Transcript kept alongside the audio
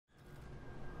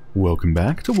Welcome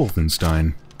back to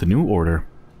Wolfenstein, the New Order.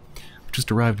 I've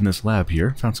just arrived in this lab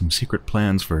here, found some secret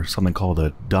plans for something called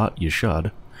a dot you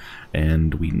should,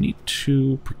 and we need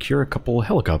to procure a couple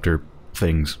helicopter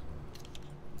things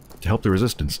to help the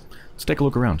resistance. Let's take a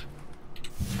look around.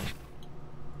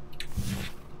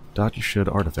 Dot you should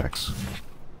artifacts.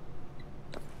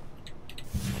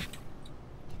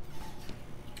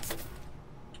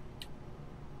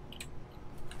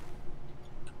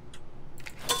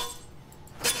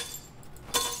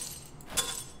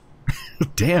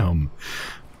 Damn,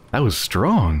 that was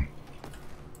strong.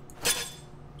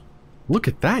 Look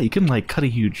at that, you can like cut a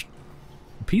huge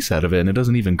piece out of it and it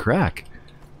doesn't even crack.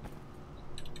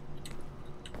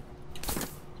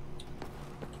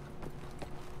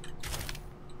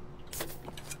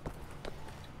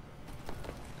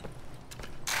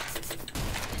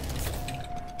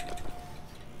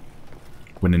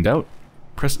 When in doubt,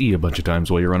 press E a bunch of times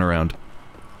while you run around.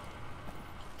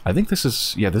 I think this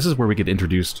is, yeah, this is where we get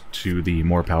introduced to the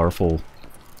more powerful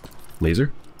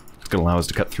laser. It's going to allow us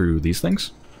to cut through these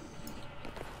things.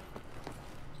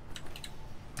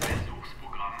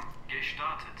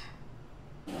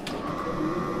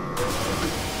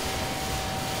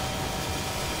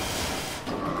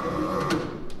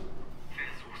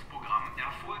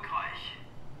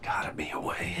 Gotta be a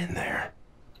way in there.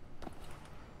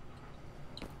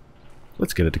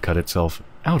 Let's get it to cut itself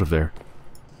out of there.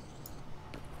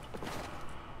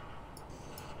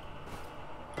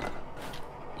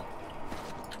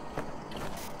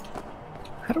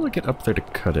 How do I get up there to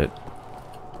cut it?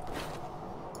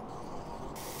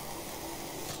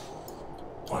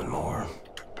 One more.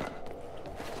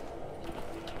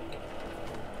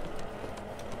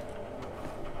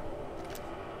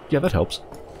 Yeah, that helps.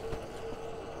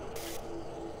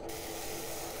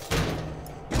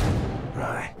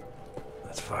 Right.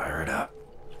 Let's fire it up.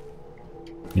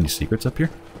 Any secrets up here?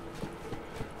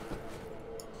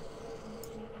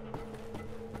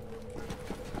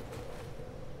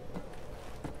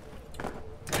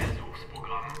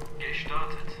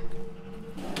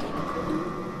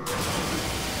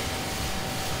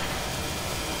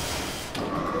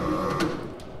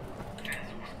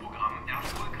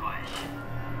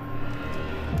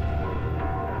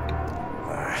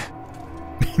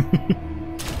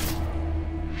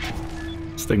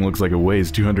 This thing looks like it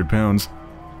weighs 200 pounds.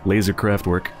 Laser craft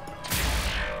work.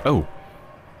 Oh.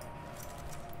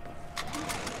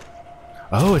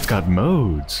 Oh, it's got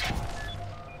modes.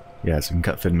 Yeah, so you can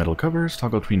cut thin metal covers,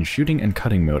 toggle between shooting and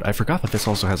cutting mode. I forgot that this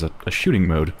also has a shooting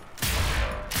mode.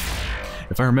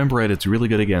 If I remember right, it's really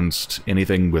good against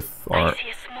anything with our... I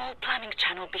see a small plumbing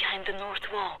channel behind the north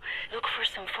wall. Look for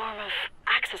some form of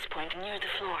access point near the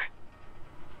floor.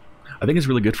 I think it's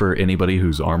really good for anybody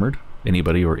who's armored.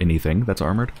 Anybody or anything that's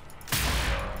armored.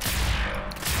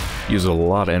 Uses a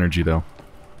lot of energy, though.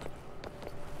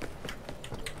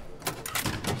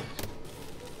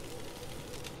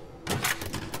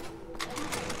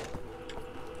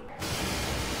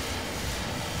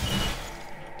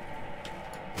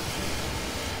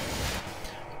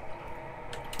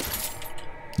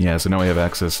 Yeah, so now we have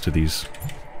access to these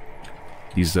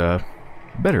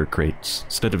better crates,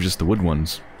 instead of just the wood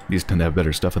ones. These tend to have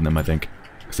better stuff in them, I think,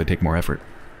 because they take more effort.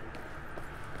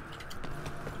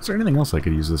 Is there anything else I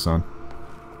could use this on?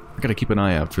 I gotta keep an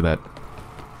eye out for that,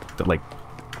 like,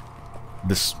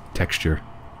 this texture.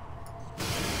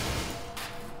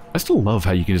 I still love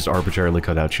how you can just arbitrarily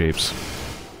cut out shapes.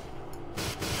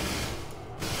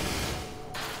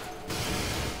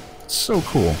 It's so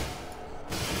cool.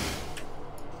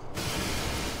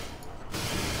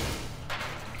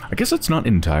 I guess it's not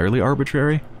entirely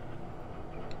arbitrary.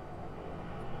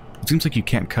 It seems like you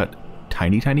can't cut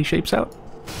tiny shapes out.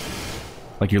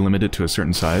 Like you're limited to a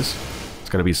certain size. It's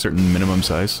gotta be a certain minimum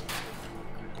size.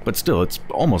 But still, it's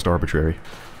almost arbitrary.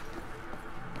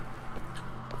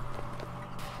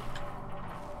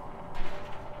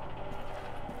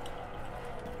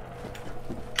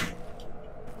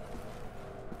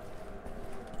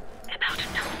 About 2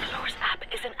 floors up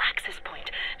is an access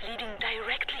point leading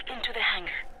directly into the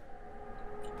hangar.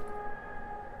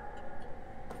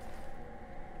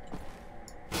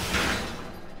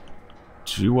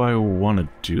 Do I want to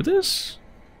do this?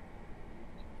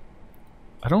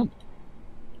 I don't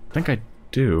think I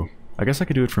do. I guess I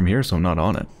could do it from here so I'm not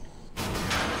on it.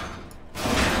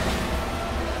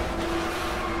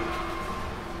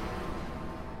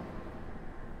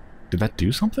 Did that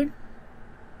do something?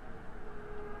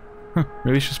 Huh,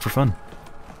 maybe it's just for fun.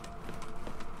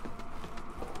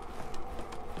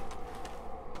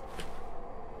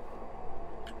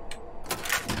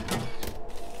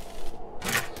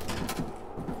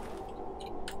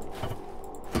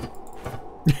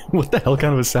 What the hell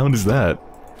kind of a sound is that?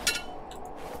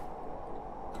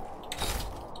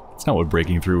 It's not what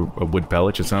breaking through a wood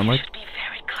pallet should sound like. Should be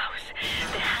very close.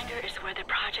 The hangar is where the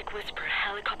Project Whisper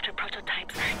helicopter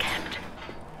prototypes are kept.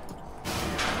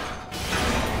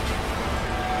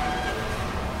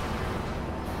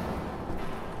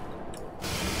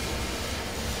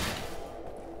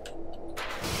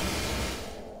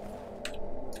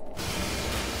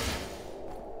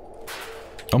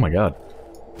 Oh my god.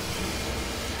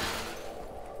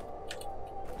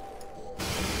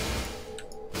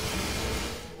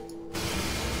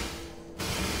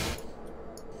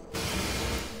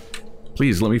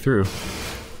 Please, let me through.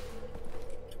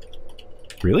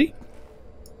 Really?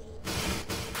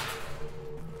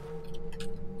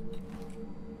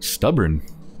 Stubborn.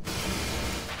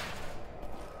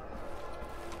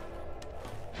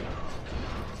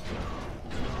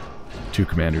 Two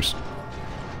commanders.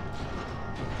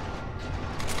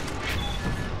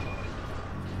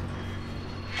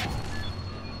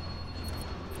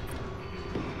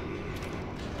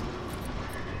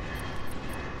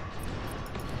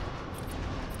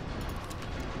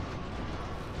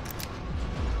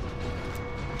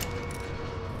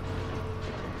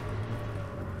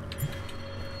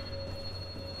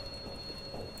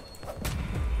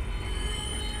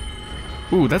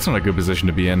 Ooh, that's not a good position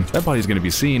to be in. That body's gonna be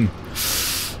seen.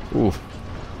 Ooh.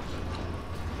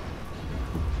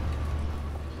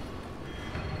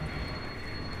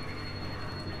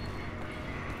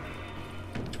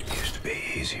 Used to be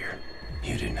easier.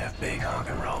 You didn't have big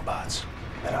honking robots,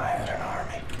 and I had an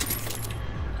army.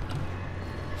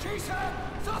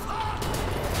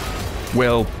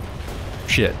 Well,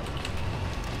 shit.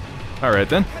 Alright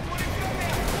then.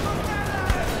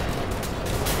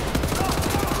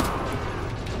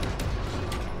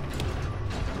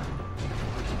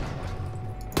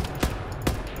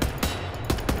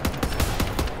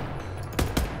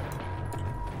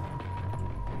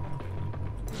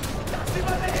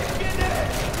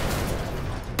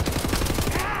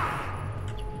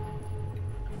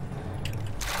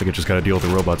 I think I just gotta deal with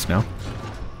the robots now.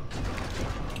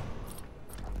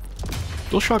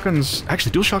 Dual shotguns...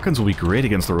 Actually, dual shotguns will be great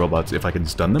against the robots if I can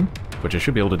stun them, which I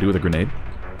should be able to do with a grenade.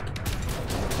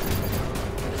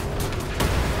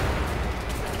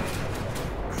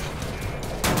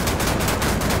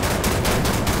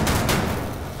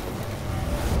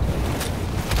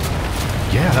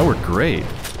 Yeah, that worked great.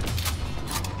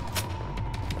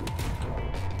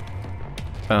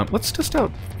 Let's test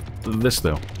out this,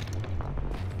 though.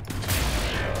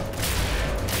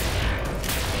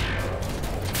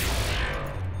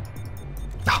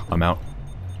 I'm out.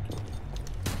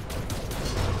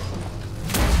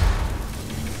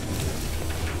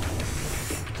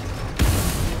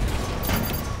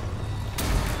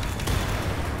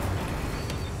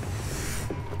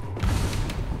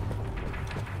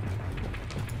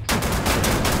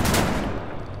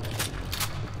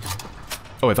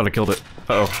 Oh, I thought I killed it.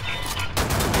 Uh-oh.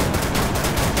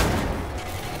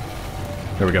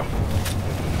 There we go.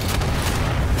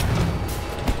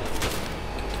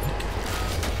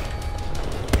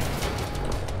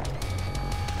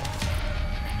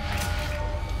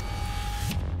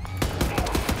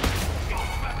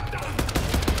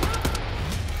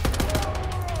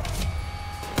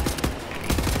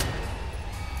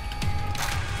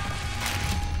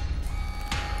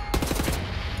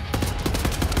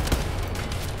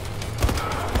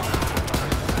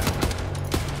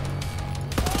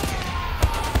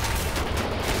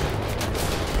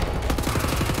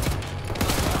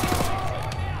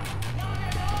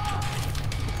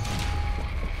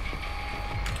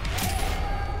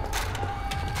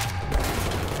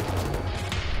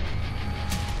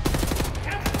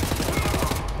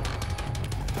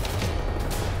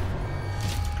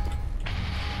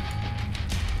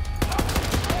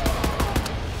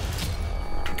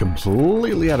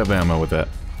 Completely out of ammo with that.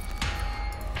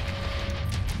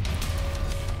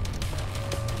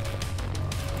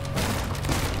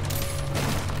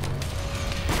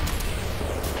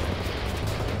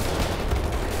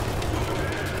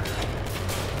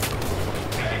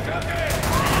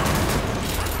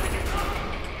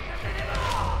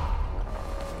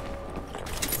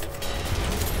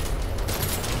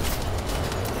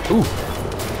 Ooh,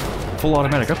 full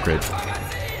automatic upgrade.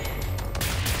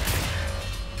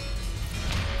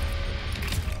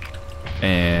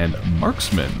 And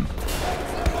marksman.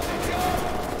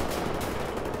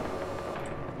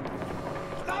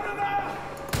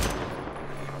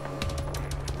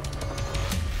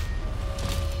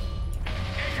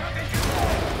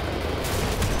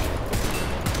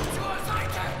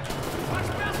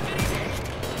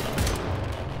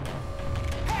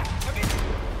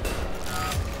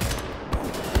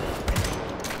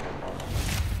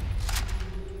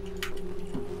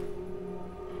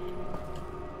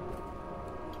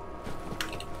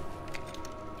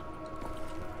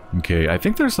 Okay, I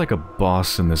think there's like a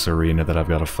boss in this arena that I've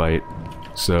got to fight.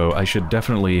 So I should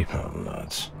definitely... Oh,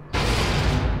 nuts.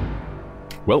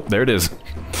 Well, there it is.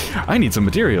 I need some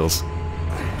materials.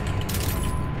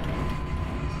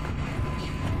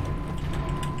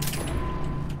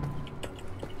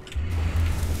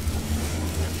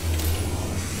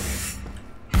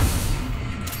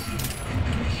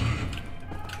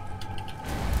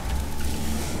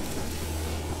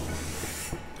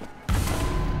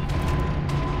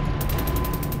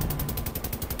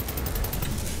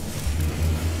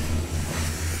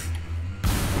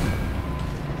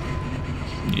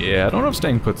 Yeah, I don't know if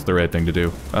staying put's the right thing to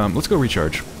do. Let's go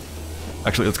recharge.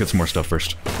 Actually, let's get some more stuff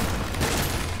first.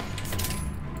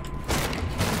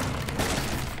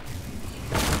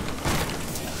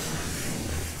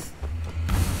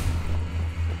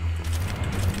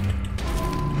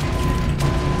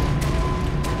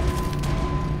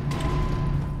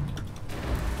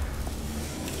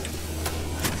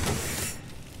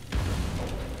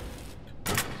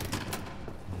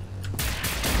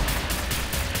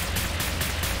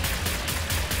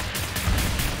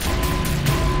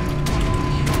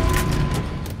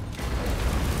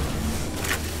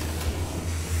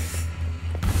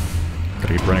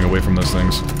 Gotta keep running away from those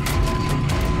things.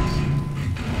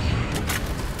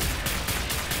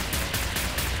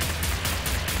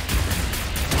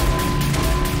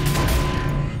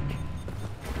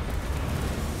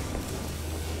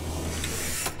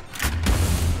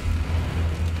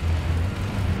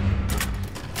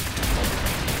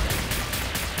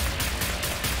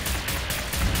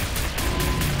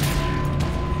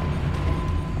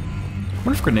 I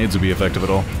wonder if grenades would be effective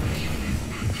at all.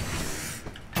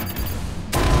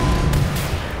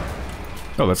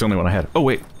 Oh, that's the only one I had. Oh,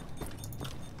 wait.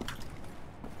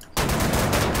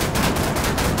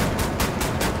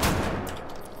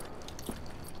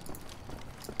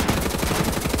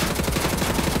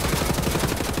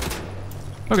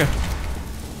 Okay.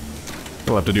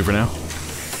 That'll have to do for now.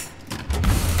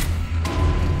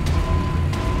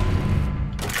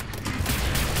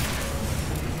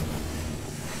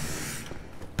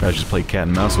 I just play cat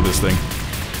and mouse with this thing.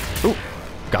 Ooh,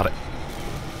 got it.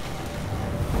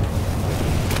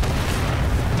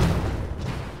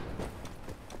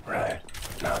 Right.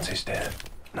 Nazi's dead.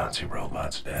 Nazi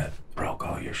robot's dead. Broke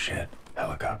all your shit.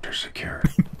 Helicopter secured.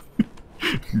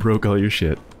 Broke all your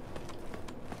shit.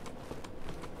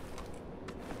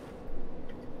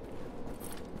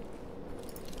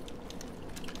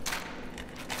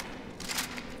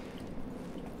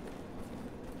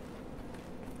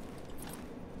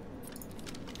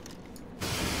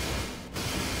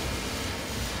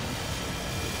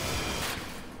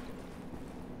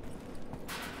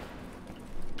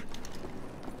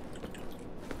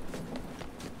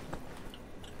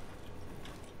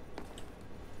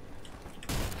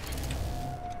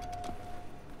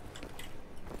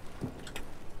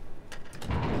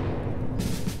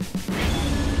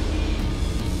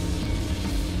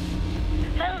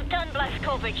 Well done,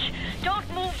 Blazkowicz. Don't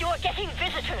move, you're getting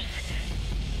visitors.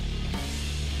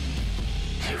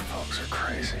 You folks are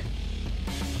crazy.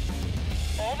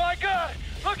 Oh my god!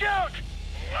 Look out!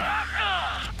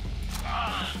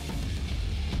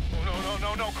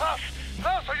 No, Klaus!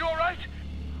 Klaus, are you alright?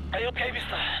 Are you okay,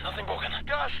 mister? Nothing broken.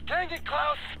 Gosh, dang it,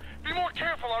 Klaus! Be more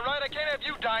careful, alright? I can't have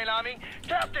you dying on me.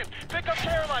 Captain, pick up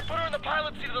Caroline, put her in the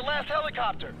pilot seat of the last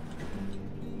helicopter.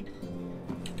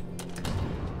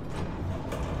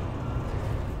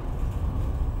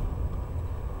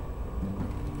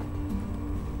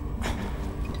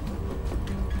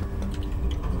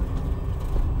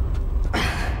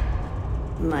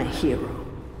 My hero.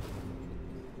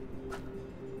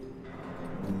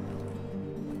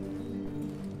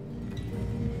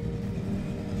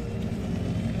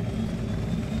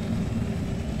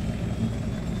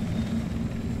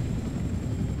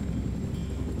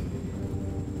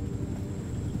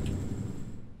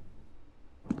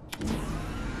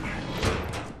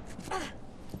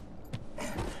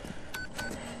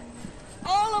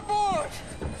 All aboard!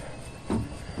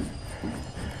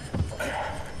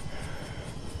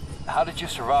 How did you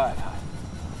survive?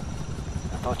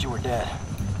 I thought you were dead.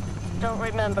 Don't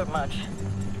remember much.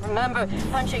 Remember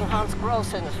punching Hans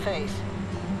Gross in the face.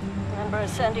 Remember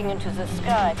ascending into the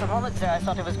sky. For moments there I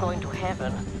thought I was going to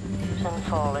heaven. Then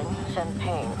falling, then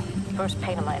pain. First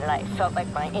pain of my life. Felt like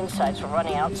my insides were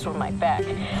running out through my back.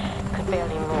 Could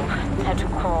barely move. Had to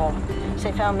crawl.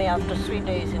 They found me after 3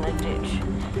 days in a ditch.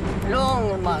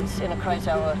 Long months in a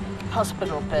Kreisauer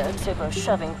hospital bed. They were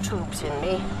shoving tubes in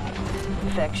me.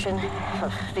 Infection.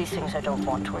 These things I don't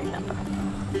want to remember.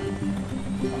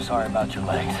 I'm sorry about your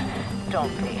legs.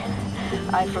 Don't be.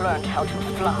 I've learned how to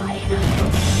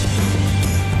fly.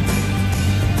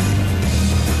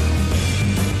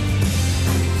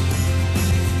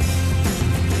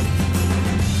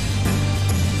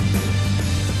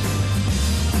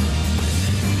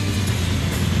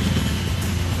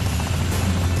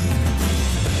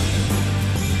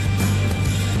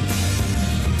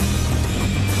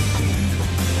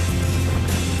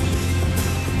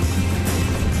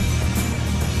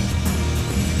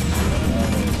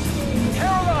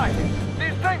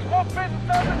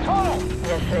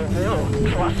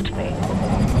 trust me.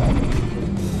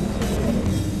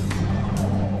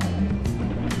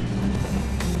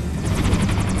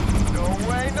 No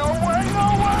way, no way, no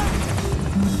way!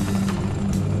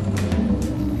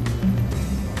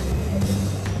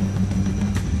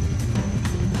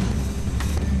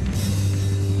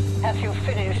 Have you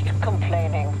finished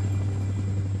complaining?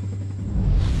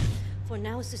 For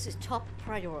now, this is top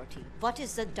priority. What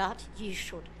is the dot ye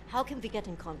should? How can we get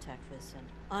in contact with them?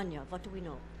 Anya, what do we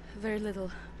know? Very little,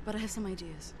 but I have some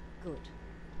ideas. Good.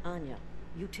 Anya,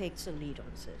 you take the lead on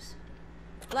this.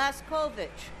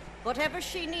 Blaskovich, whatever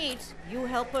she needs, you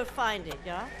help her find it,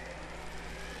 yeah?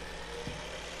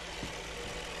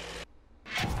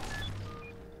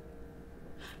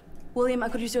 William, I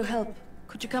could use your help.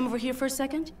 Could you come over here for a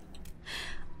second?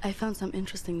 I found some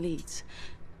interesting leads.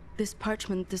 This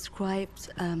parchment describes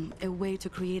a way to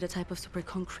create a type of super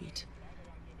concrete.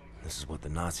 This is what the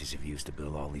Nazis have used to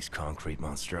build all these concrete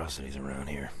monstrosities around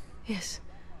here. Yes,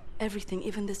 everything,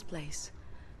 even this place.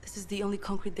 This is the only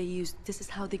concrete they used. This is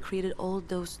how they created all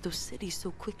those cities so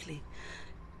quickly.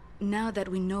 Now that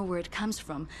we know where it comes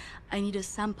from, I need a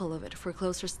sample of it for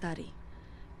closer study.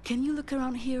 Can you look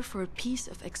around here for a piece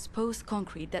of exposed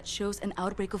concrete that shows an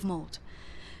outbreak of mold?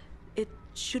 It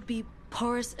should be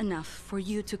porous enough for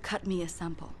you to cut me a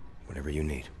sample. Whatever you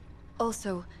need.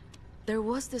 Also, there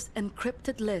was this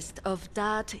encrypted list of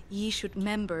Dat Yeshut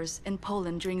members in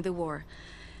Poland during the war.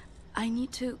 I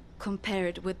need to compare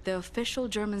it with the official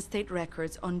German state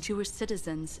records on Jewish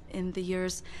citizens in the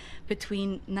years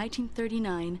between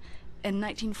 1939 and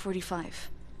 1945.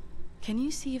 Can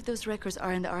you see if those records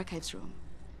are in the archives room?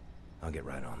 I'll get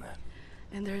right on that.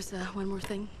 And there's one more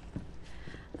thing.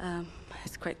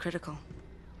 It's quite critical.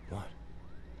 What?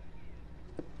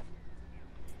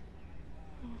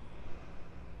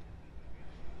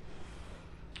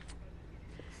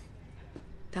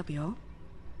 That'll be all.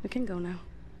 We can go now.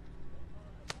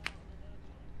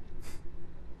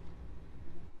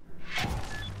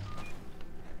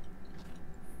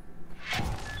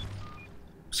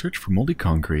 Search for moldy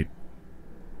concrete.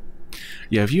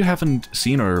 Yeah, if you haven't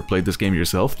seen or played this game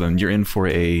yourself, then you're in for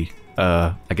a,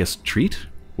 I guess, treat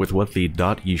with what the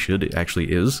dot ye should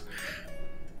actually is.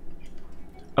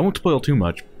 I won't spoil too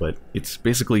much, but it's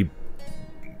basically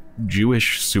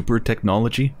Jewish super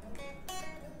technology.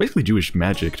 Basically Jewish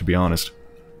magic, to be honest.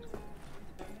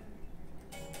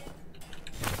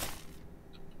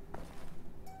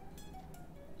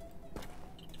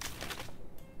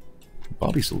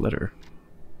 Bobby's letter.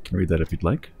 Can read that if you'd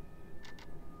like.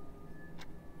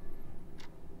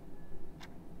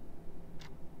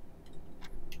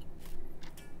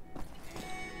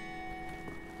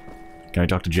 Can I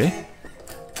talk to Jay?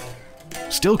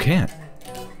 Still can't.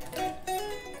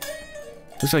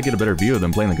 At least I get a better view of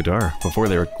them playing the guitar before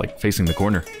they were like facing the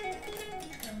corner.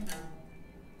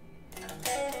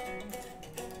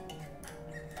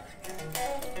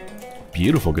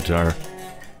 Beautiful guitar.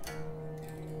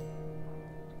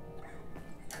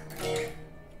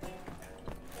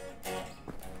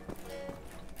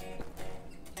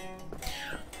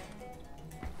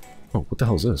 Oh, what the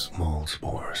hell is this? Mold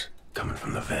spores coming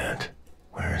from the vent.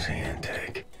 Where's the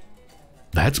intake?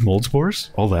 That's mold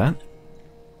spores? All that?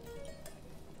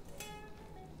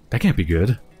 That can't be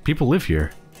good. People live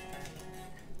here.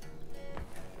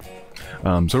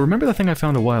 So remember that thing I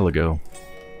found a while ago?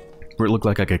 Where it looked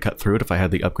like I could cut through it if I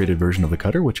had the upgraded version of the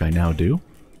cutter, which I now do.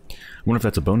 I wonder if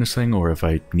that's a bonus thing or if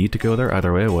I need to go there.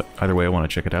 Either way, I want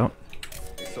to check it out.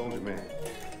 Hey, soldier man.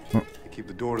 They keep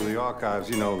the door to the archives,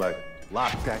 you know, like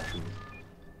locked actually.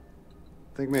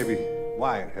 Think maybe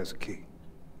Wyatt has a key.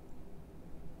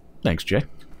 Thanks, Jay.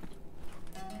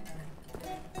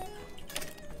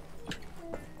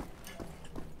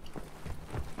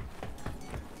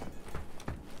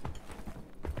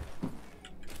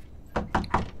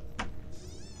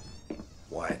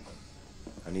 Wyatt,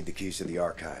 I need the keys to the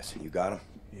archives. You got them?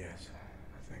 Yes,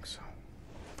 I think so.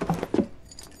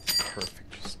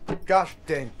 Perfect. Just gosh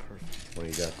dang perfect. What do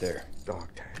you got there? Dog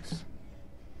tags.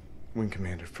 Wing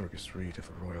Commander Fergus Reed of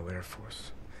the Royal Air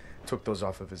Force. Took those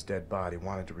off of his dead body,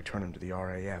 wanted to return him to the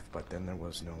RAF, but then there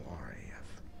was no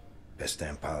RAF. Best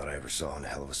damn pilot I ever saw and a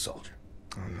hell of a soldier.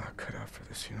 I'm not cut out for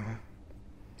this, you know?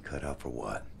 Cut out for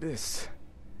what? This.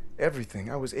 Everything.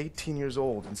 I was 18 years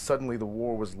old, and suddenly the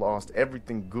war was lost.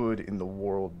 Everything good in the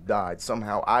world died.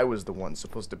 Somehow I was the one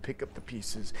supposed to pick up the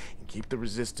pieces and keep the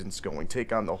resistance going,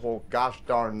 take on the whole gosh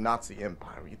darn Nazi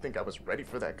empire. You think I was ready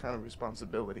for that kind of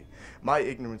responsibility? My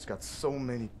ignorance got so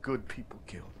many good people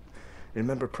killed.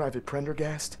 Remember Private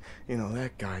Prendergast? You know,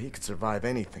 that guy, he could survive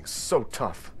anything. So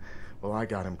tough. Well, I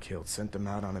got him killed, sent him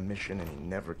out on a mission, and he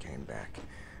never came back.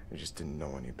 I just didn't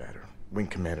know any better. Wing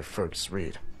Commander Fergus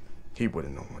Reed. He would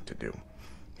have known what to do.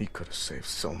 He could have saved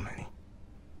so many.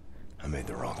 I made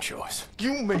the wrong choice.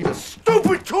 You made a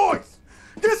stupid choice!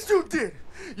 Yes, you did!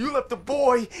 You left a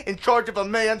boy in charge of a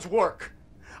man's work.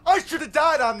 I should have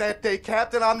died on that day,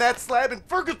 Captain, on that slab, and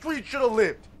Fergus Reed should have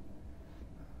lived.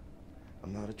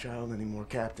 I'm not a child anymore,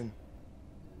 Captain.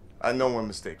 I know when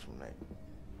mistakes were made.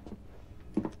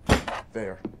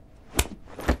 There.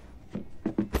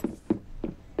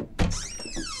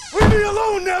 Leave me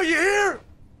alone now, you hear?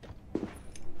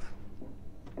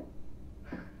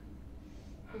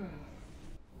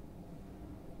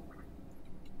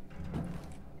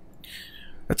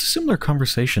 That's a similar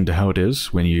conversation to how it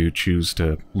is when you choose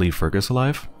to leave Fergus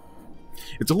alive.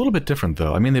 It's a little bit different,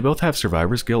 though. I mean, they both have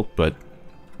survivor's guilt, but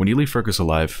when you leave Fergus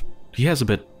alive, he has a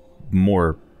bit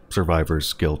more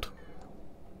survivor's guilt.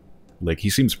 Like, he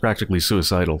seems practically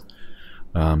suicidal.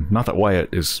 Not that Wyatt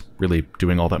is really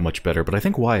doing all that much better, but I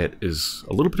think Wyatt is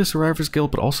a little bit of survivor's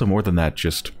guilt, but also more than that,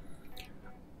 just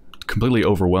completely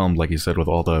overwhelmed, like you said, with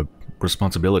all the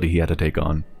responsibility he had to take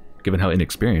on, given how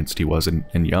inexperienced he was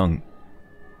and young.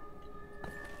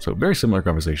 So very similar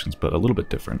conversations, but a little bit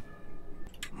different.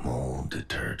 Mold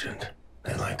detergent.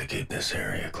 They like to keep this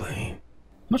area clean.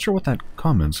 I'm not sure what that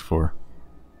comment's for,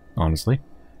 honestly.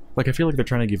 Like, I feel like they're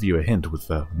trying to give you a hint with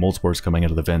mold spores coming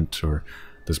out of the vent, or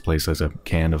this place has a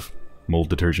can of mold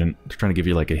detergent. They're trying to give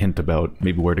you, like, a hint about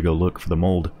maybe where to go look for the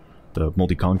mold, the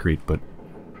moldy concrete, but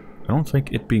I don't think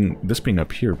this being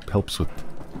up here helps with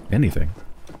anything.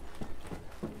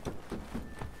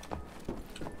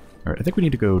 Alright, I think we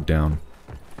need to go down.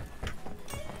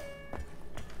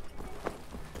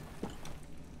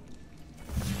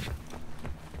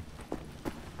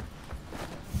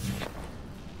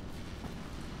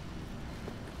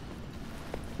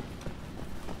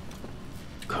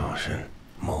 Caution.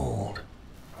 Mold.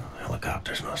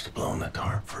 Helicopters must have blown the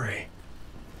tarp free.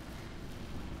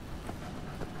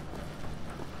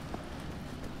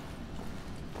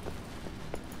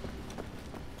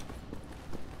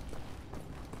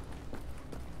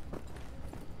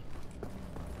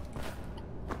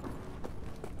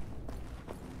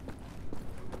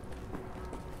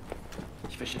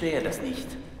 Ich verstehe das nicht.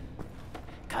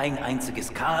 Kein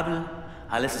einziges Kabel,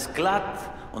 alles ist glatt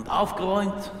und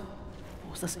aufgeräumt.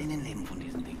 Wo ist das Innenleben von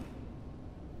diesem Ding?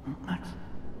 Hm, Max?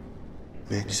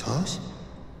 Max Haus?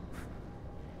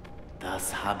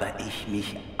 Das habe ich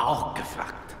mich auch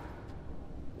gefragt.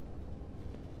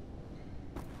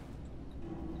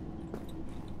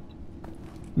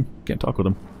 Can't talk with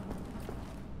him.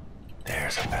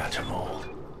 There's a patch of mold.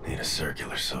 Need a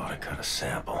circular saw to cut a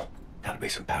sample. Gotta be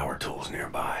some power tools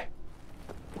nearby.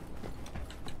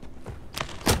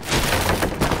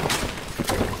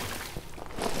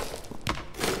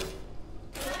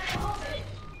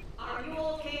 Are you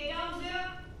okay down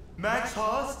there? Max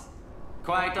Haas?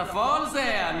 Quite a fall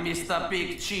there, Mr.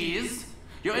 Big Cheese.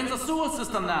 You're in the sewer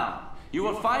system now. You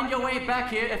will find your way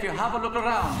back here if you have a look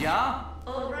around, yeah?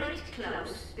 All right,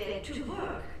 Klaus, back to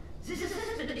work. This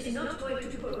assessment is not going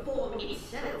to perform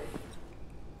itself.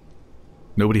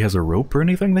 Nobody has a rope or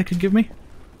anything they could give me?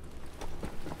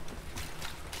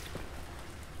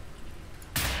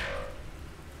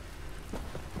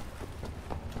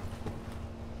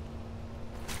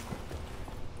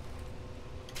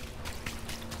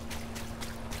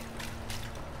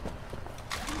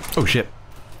 Oh shit.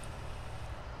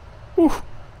 Whew.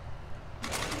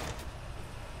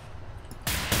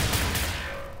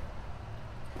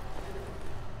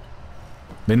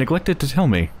 They neglected to tell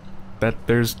me that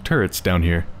there's turrets down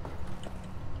here.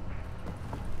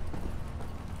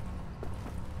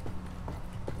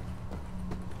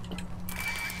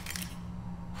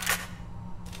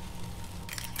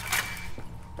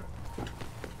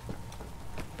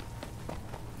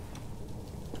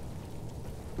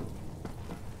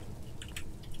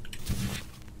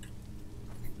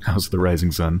 How's the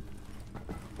rising sun?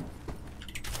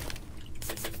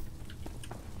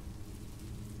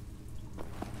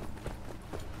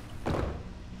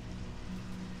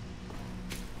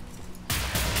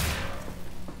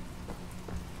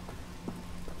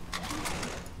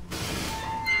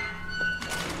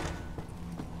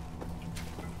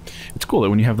 It's cool that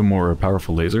when you have the more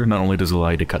powerful laser, not only does it allow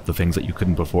you to cut the things that you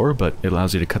couldn't before, but it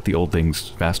allows you to cut the old things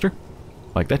faster.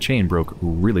 Like, that chain broke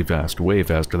really fast, way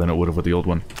faster than it would have with the old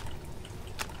one.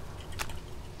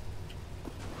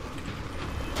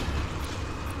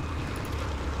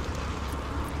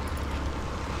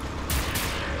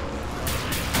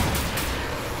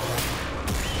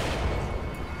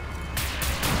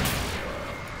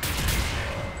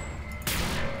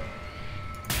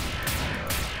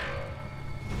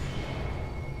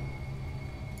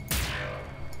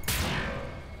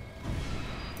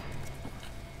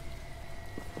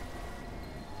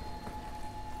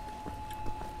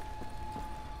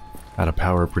 out of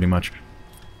power, pretty much.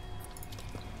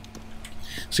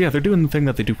 So yeah, they're doing the thing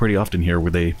that they do pretty often here,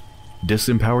 where they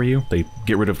disempower you. They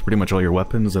get rid of pretty much all your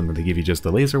weapons, and then they give you just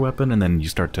the laser weapon, and then you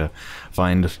start to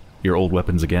find your old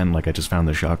weapons again, like I just found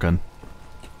the shotgun.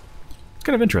 It's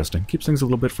kind of interesting. Keeps things a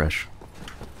little bit fresh.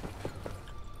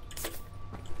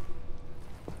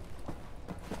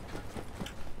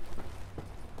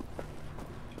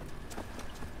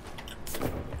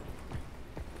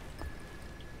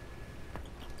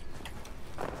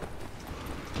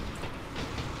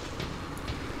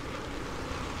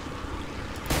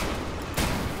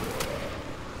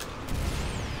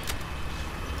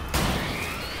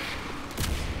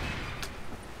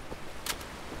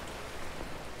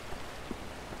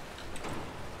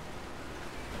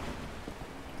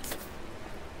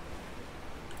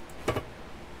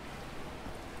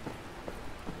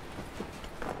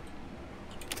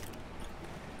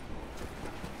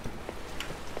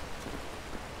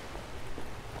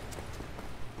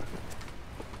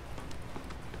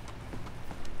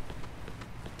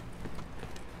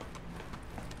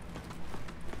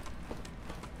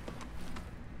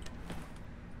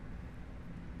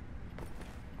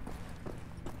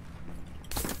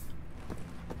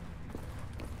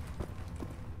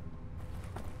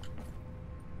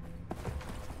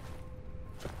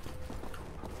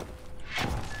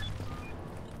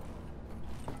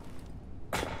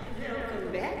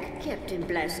 Captain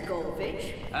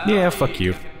Blazkowicz. Yeah, fuck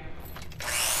you.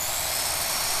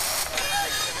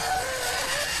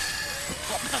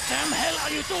 What the damn hell are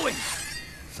you doing?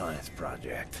 Science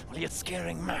project. Well, you're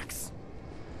scaring Max.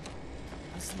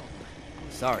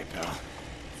 Sorry, pal.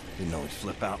 Didn't know he'd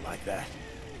flip out like that.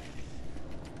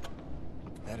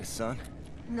 That his son?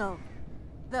 No.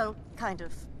 Well, kind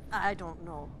of. I don't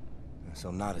know. So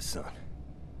not his son.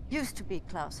 Used to be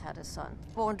Klaus had a son,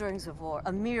 born during the war.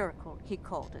 A miracle, he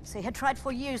called it. They had tried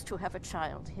for years to have a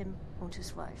child, him and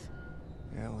his wife.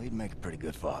 Yeah, well, he'd make a pretty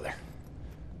good father.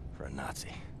 For a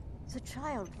Nazi. The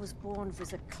child was born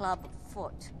with a club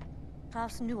foot.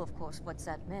 Klaus knew, of course, what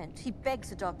that meant. He begged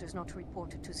the doctors not to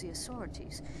report it to the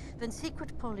authorities. When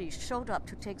secret police showed up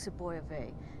to take the boy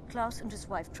away, Klaus and his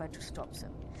wife tried to stop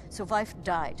them. The wife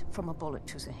died from a bullet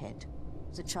to the head.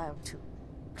 The child, too.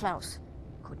 Klaus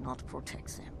could not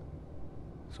protect them.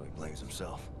 So he blames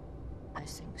himself. I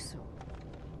think so.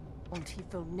 And he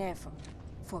will never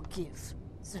forgive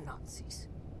the Nazis.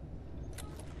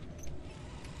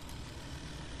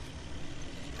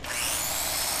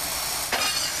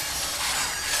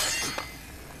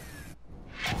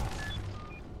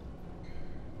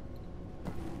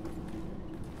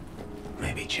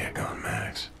 Maybe check on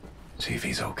Max. See if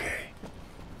he's okay.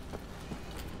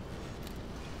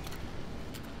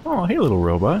 Oh, hey, little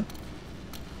robot.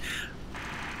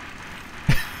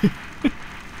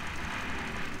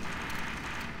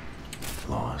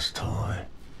 Lost toy.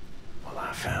 Well,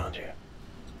 I found you.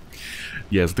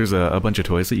 Yes, there's a bunch of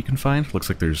toys that you can find. Looks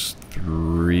like there's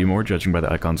 3 more, judging by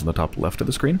the icons on the top left of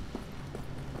the screen.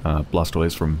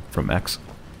 Blastoise from X.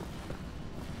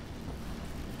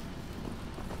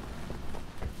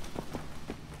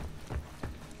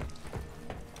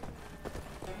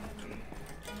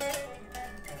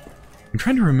 I'm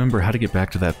trying to remember how to get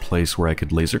back to that place where I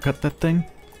could laser cut that thing.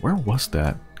 Where was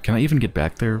that? Can I even get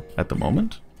back there at the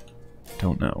moment?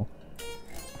 Don't know.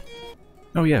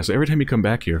 Oh yeah, so every time you come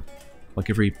back here, like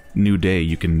every new day,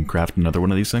 you can craft another one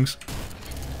of these things.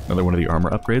 Another one of the armor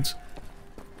upgrades.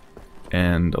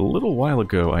 And a little while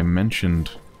ago, I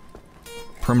mentioned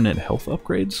permanent health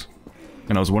upgrades.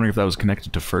 And I was wondering if that was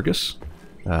connected to Fergus.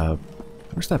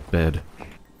 Where's that bed?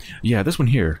 Yeah, this one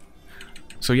here.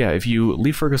 So yeah, if you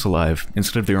leave Fergus alive,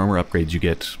 instead of the armor upgrades, you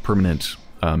get permanent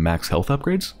max health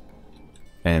upgrades.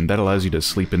 And that allows you to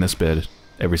sleep in this bed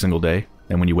every single day.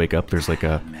 And when you wake up, there's like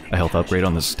a health upgrade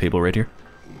on this table right here.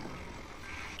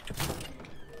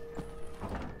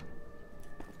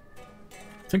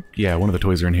 I think, yeah, one of the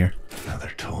toys are in here.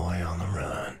 Another toy on the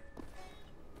run.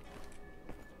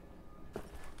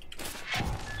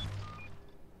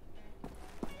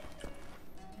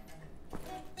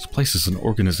 This place is an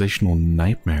organizational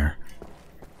nightmare.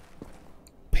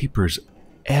 Papers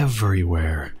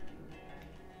everywhere.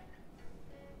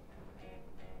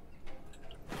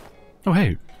 Oh,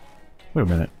 hey. Wait a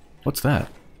minute. What's that?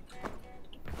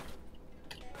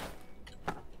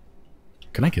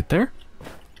 Can I get there?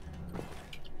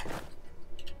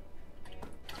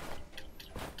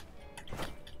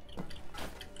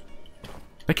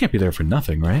 That can't be there for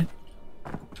nothing, right?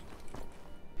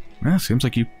 Eh, seems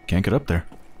like you can't get up there.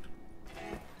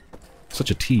 Such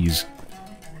a tease.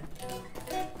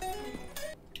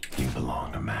 You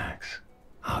belong to Max.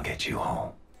 I'll get you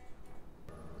home.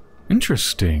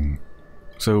 Interesting.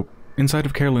 So, inside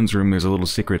of Carolyn's room, there's a little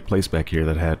secret place back here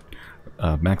that had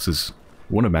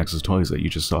one of Max's toys that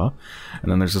you just saw.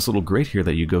 And then there's this little grate here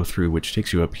that you go through, which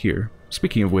takes you up here.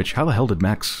 Speaking of which, how the hell did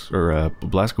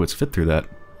Blazkowicz fit through that?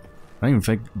 I don't even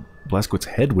think Blazkowicz's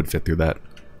head would fit through that,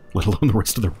 let alone the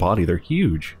rest of their body. They're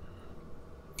huge.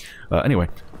 Anyway,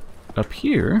 up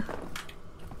here...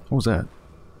 What was that?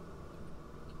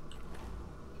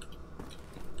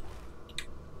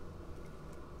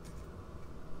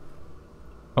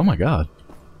 Oh my god.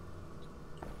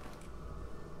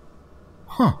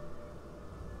 Huh.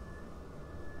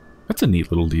 That's a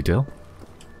neat little detail.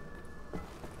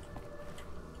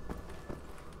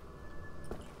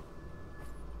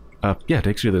 Yeah, it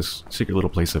takes you to this secret little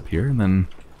place up here, and then...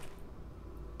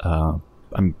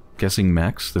 I'm guessing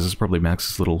Max, this is probably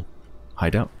Max's little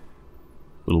hideout.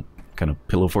 Little kind of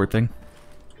pillow fort thing.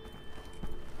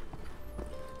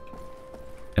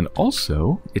 And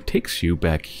also, it takes you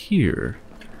back here,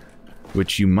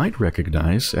 which you might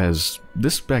recognize as...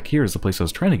 This back here is the place I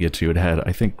was trying to get to. It had,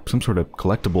 I think, some sort of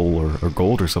collectible or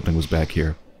gold or something was back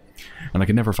here. And I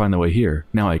could never find the way here.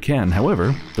 Now I can,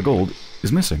 however, the gold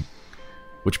is missing.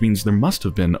 Which means there must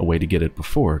have been a way to get it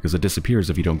before, because it disappears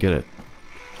if you don't get it.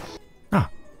 Ah,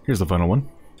 here's the final one.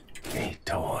 Neat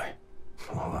toy.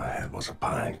 All I had was a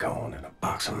pine cone and a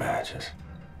box of matches.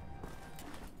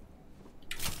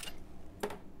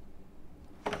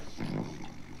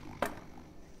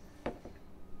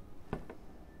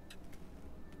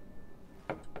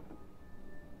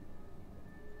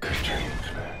 Good dreams,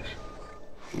 Max.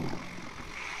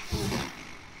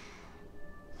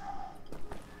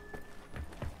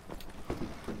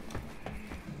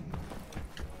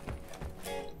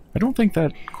 I don't think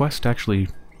that quest actually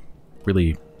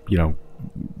really, you know,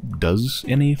 does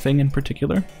anything in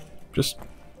particular. Just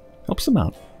helps them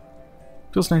out.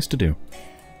 Feels nice to do.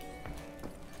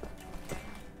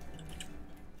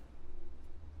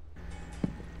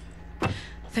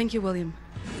 Thank you, William.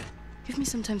 Give me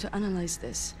some time to analyze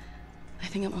this. I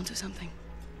think I'm onto something.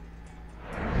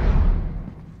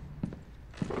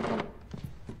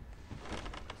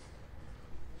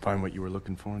 Find what you were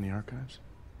looking for in the archives?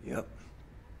 Yep.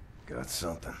 Got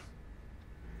something.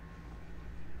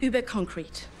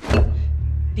 Überconcrete.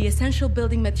 The essential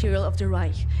building material of the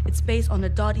Reich. It's based on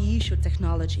a .E shoot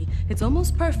technology. It's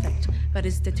almost perfect, but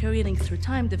it's deteriorating through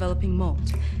time, developing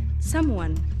mold.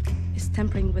 Someone is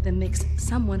tampering with the mix,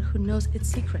 someone who knows its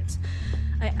secrets.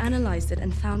 I analyzed it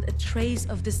and found a trace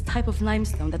of this type of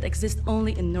limestone that exists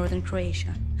only in northern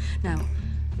Croatia. Now,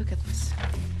 look at this.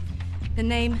 The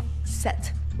name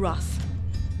Set Roth.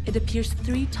 It appears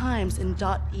 3 times in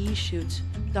 .E shoot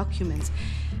documents.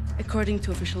 According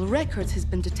to official records, he's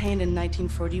been detained in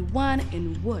 1941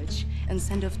 in Łódź and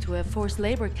sent off to a forced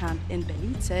labor camp in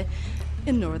Belice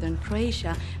in northern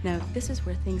Croatia. Now, this is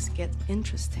where things get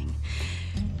interesting.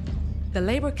 The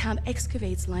labor camp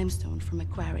excavates limestone from a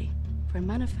quarry for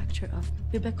manufacture of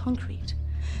Überconcrete.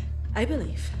 I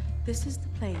believe this is the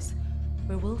place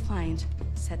where we'll find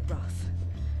Set Roth,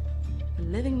 a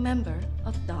living member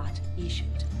of .E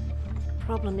shoot.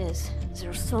 Problem is,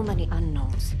 there are so many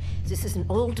unknowns. This is an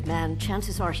old man.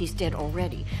 Chances are he's dead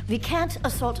already. We can't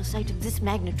assault a site of this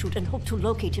magnitude and hope to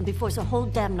locate him before the whole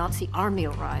damn Nazi army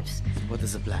arrives. What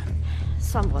is the plan?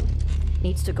 Someone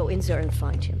needs to go in there and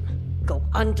find him. Go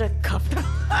undercover.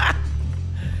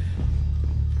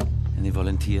 Any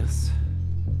volunteers?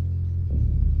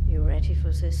 You ready for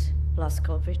this,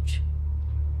 Blazkowicz?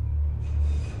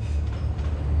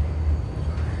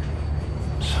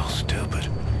 So stupid.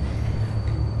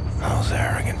 I was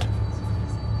arrogant.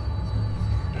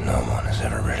 No one is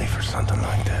ever ready for something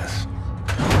like this.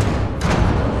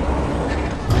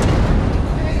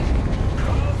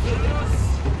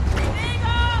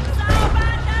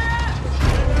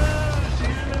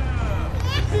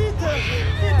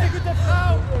 Bitte, gute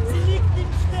Frau! Sie liegt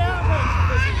im Sterben!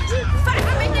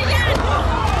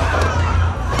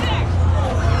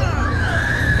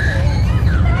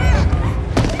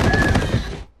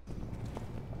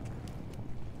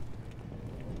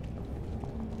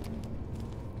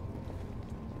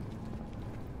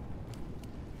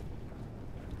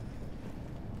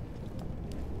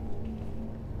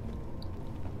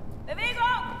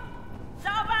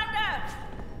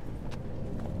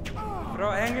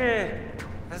 Frau Engel,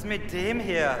 was ist mit dem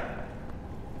hier?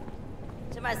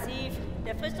 Zu massiv.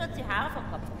 Der frisst uns die Haare vom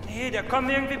Kopf. Nee, der kommt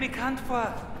mir irgendwie bekannt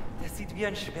vor. Der sieht wie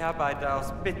ein Schwerbeiter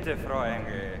aus. Bitte, Frau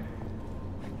Engel.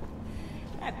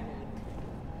 Na gut.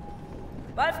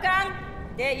 Wolfgang,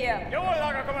 der hier. Jawohl,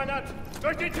 Lagerkommandant!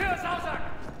 Durch die Tür, Sausack!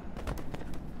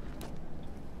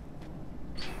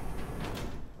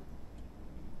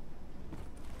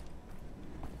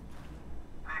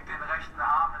 Leg den rechten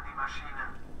Arm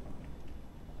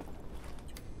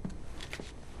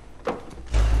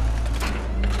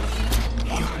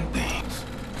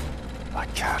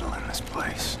Like cattle in this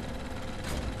place.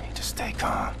 Need to stay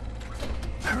calm.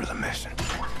 Remember the mission.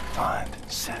 Find,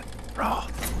 set,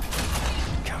 Roth.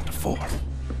 Count to 4.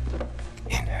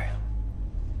 Inhale.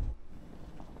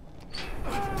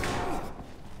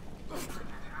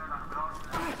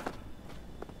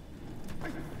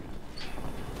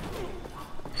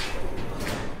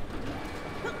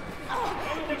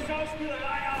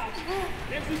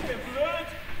 Jetzt ist mir blöd.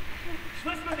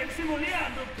 Was wird man denn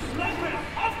simulieren? Du Schlampe!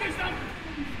 Aufgestanden!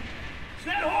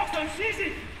 Schnell hoch, sonst schieß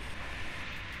ich!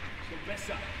 So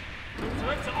besser.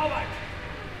 Zurück zur Arbeit!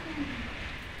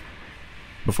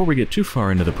 Before we get too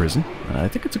far into the prison, I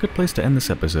think it's a good place to end this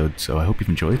episode, so I hope you've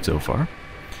enjoyed so far.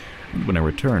 When I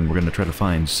return, we're going to try to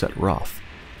find Set Roth.